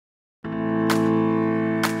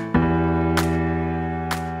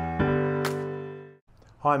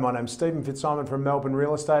Hi, my name's Stephen Fitzsimon from Melbourne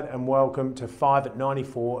Real Estate and welcome to 5 at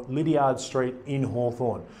 94 Liddiard Street in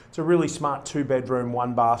Hawthorn. It's a really smart 2-bedroom,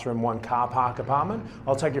 1-bathroom, 1-car park apartment.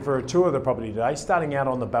 I'll take you for a tour of the property today, starting out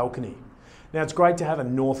on the balcony. Now it's great to have a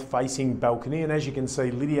north-facing balcony, and as you can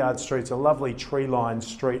see, Liddiard Street's a lovely tree-lined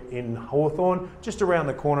street in Hawthorn, just around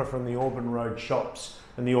the corner from the Auburn Road shops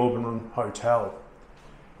and the Auburn Hotel.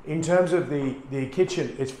 In terms of the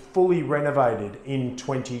kitchen, it's fully renovated in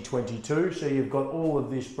 2022. So you've got all of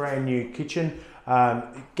this brand new kitchen,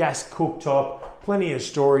 gas cooktop, plenty of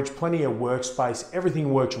storage, plenty of workspace.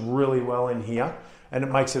 Everything works really well in here and it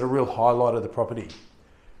makes it a real highlight of the property.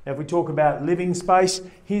 Now if we talk about living space,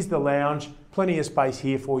 here's the lounge, plenty of space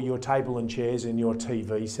here for your table and chairs and your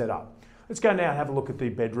TV setup. Let's go now and have a look at the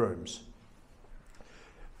bedrooms.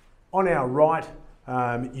 On our right,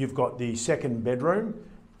 you've got the second bedroom.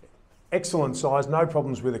 Excellent size, no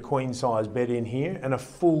problems with a queen size bed in here and a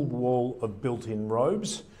full wall of built-in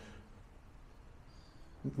robes.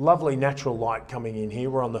 Lovely natural light coming in here.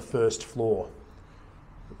 We're on the first floor.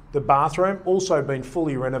 The bathroom also been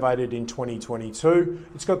fully renovated in 2022.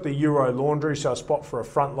 It's got the Euro laundry, so a spot for a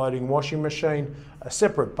front-loading washing machine, a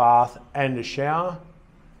separate bath and a shower.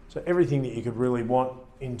 So everything that you could really want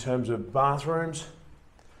in terms of bathrooms.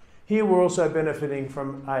 Here we're also benefiting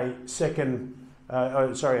from a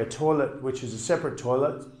a toilet, which is a separate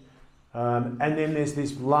toilet. And then there's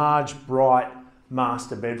this large, bright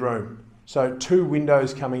master bedroom. So 2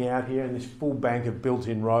 windows coming out here and this full bank of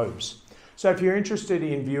built-in robes. So if you're interested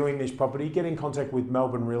in viewing this property, get in contact with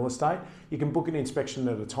Melbourne Real Estate. You can book an inspection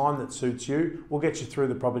at a time that suits you. We'll get you through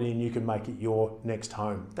the property and you can make it your next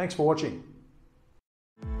home. Thanks for watching.